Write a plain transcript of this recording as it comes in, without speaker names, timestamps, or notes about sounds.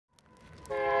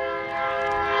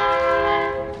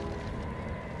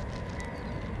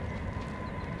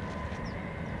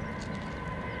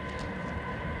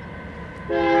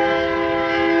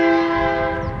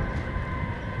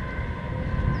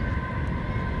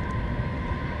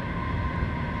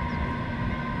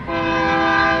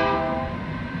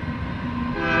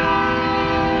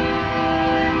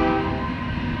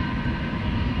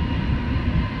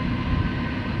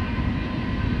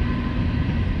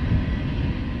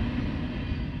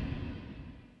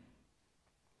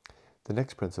The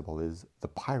next principle is the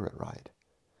pirate ride.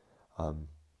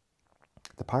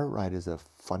 The pirate ride is a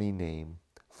funny name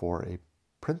for a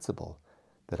principle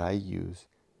that I use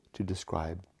to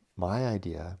describe my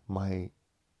idea, my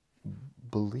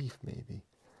belief maybe,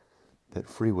 that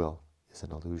free will is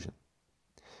an illusion.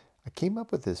 I came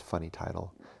up with this funny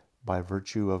title by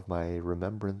virtue of my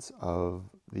remembrance of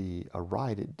a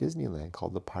ride at Disneyland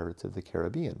called the Pirates of the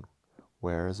Caribbean,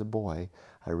 where as a boy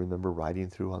I remember riding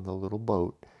through on the little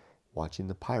boat, watching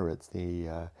the pirates,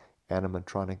 the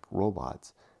animatronic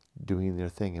robots, doing their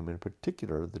thing, and in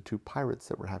particular the two pirates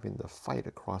that were having the fight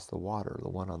across the water, the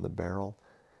one on the barrel,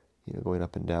 going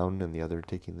up and down, and the other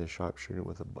taking the sharpshooter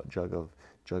with a jug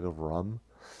of rum,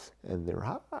 and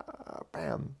they're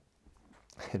bam,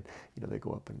 and they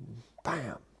go up and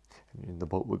bam, and the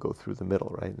boat would go through the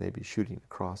middle, right, and they'd be shooting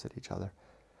across at each other.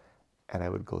 And I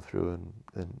would go through, and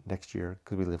then next year,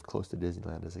 because we lived close to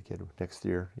Disneyland as a kid, next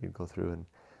year you'd go through and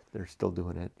they're still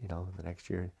doing it, the next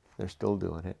year they're still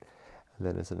doing it. And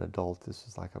then as an adult, this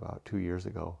was like about 2 years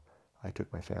ago, I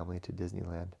took my family to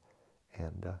Disneyland,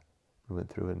 and we went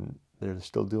through and they're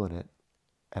still doing it.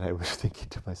 And I was thinking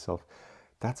to myself,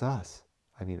 that's us.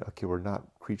 I mean, okay, we're not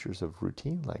creatures of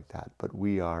routine like that, but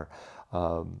we are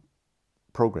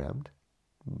programmed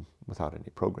without any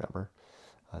programmer.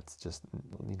 It's just,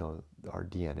 our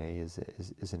DNA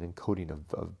is an encoding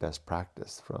of best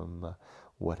practice from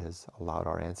what has allowed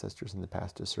our ancestors in the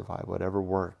past to survive. Whatever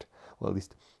worked, well, at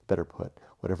least better put,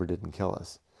 whatever didn't kill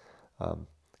us,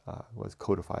 was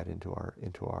codified into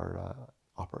our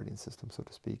operating system, so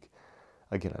to speak.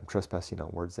 Again, I'm trespassing on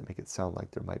words that make it sound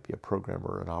like there might be a programmer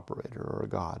or an operator or a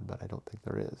God, but I don't think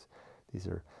there is. These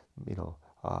are,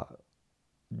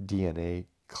 DNA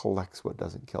collects what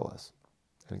doesn't kill us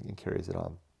and carries it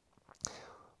on.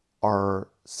 Our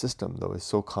system, though, is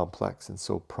so complex and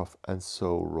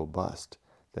so robust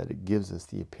that it gives us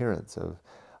the appearance of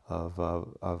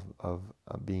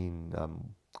being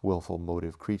willful,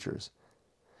 motive creatures.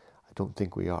 I don't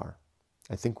think we are.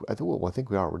 I think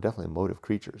we are. We're definitely motive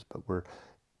creatures, but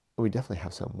we definitely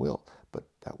have some will. But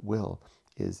that will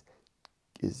is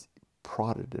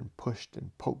prodded and pushed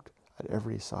and poked at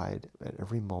every side, at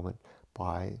every moment,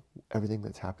 by everything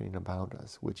that's happening about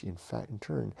us, which in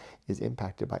turn is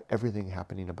impacted by everything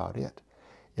happening about it.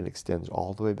 It extends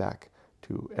all the way back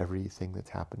to everything that's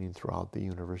happening throughout the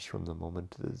universe from the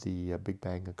moment the Big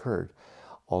Bang occurred.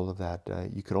 All of that,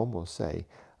 you could almost say,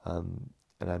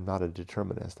 and I'm not a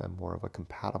determinist, I'm more of a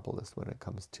compatibilist when it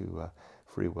comes to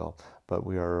free will, but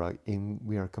we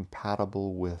are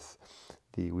compatible with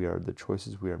the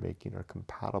choices we are making are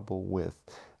compatible with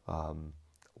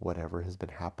whatever has been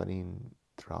happening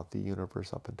throughout the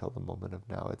universe up until the moment of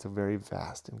now. It's a very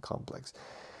vast and complex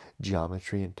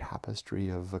geometry and tapestry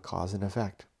of a cause and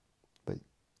effect. But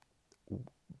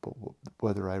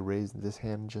whether I raised this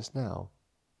hand just now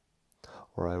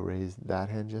or I raised that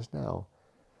hand just now,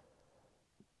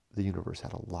 the universe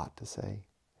had a lot to say,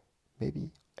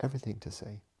 maybe everything to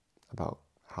say about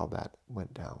how that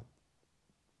went down.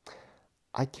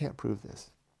 I can't prove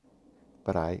this,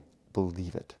 but I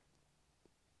believe it.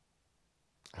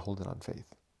 I hold it on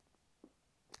faith.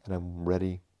 And I'm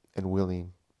ready and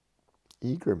willing,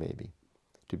 eager maybe,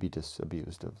 to be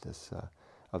disabused of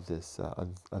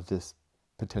this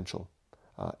potential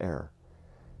error.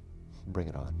 Bring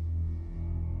it on.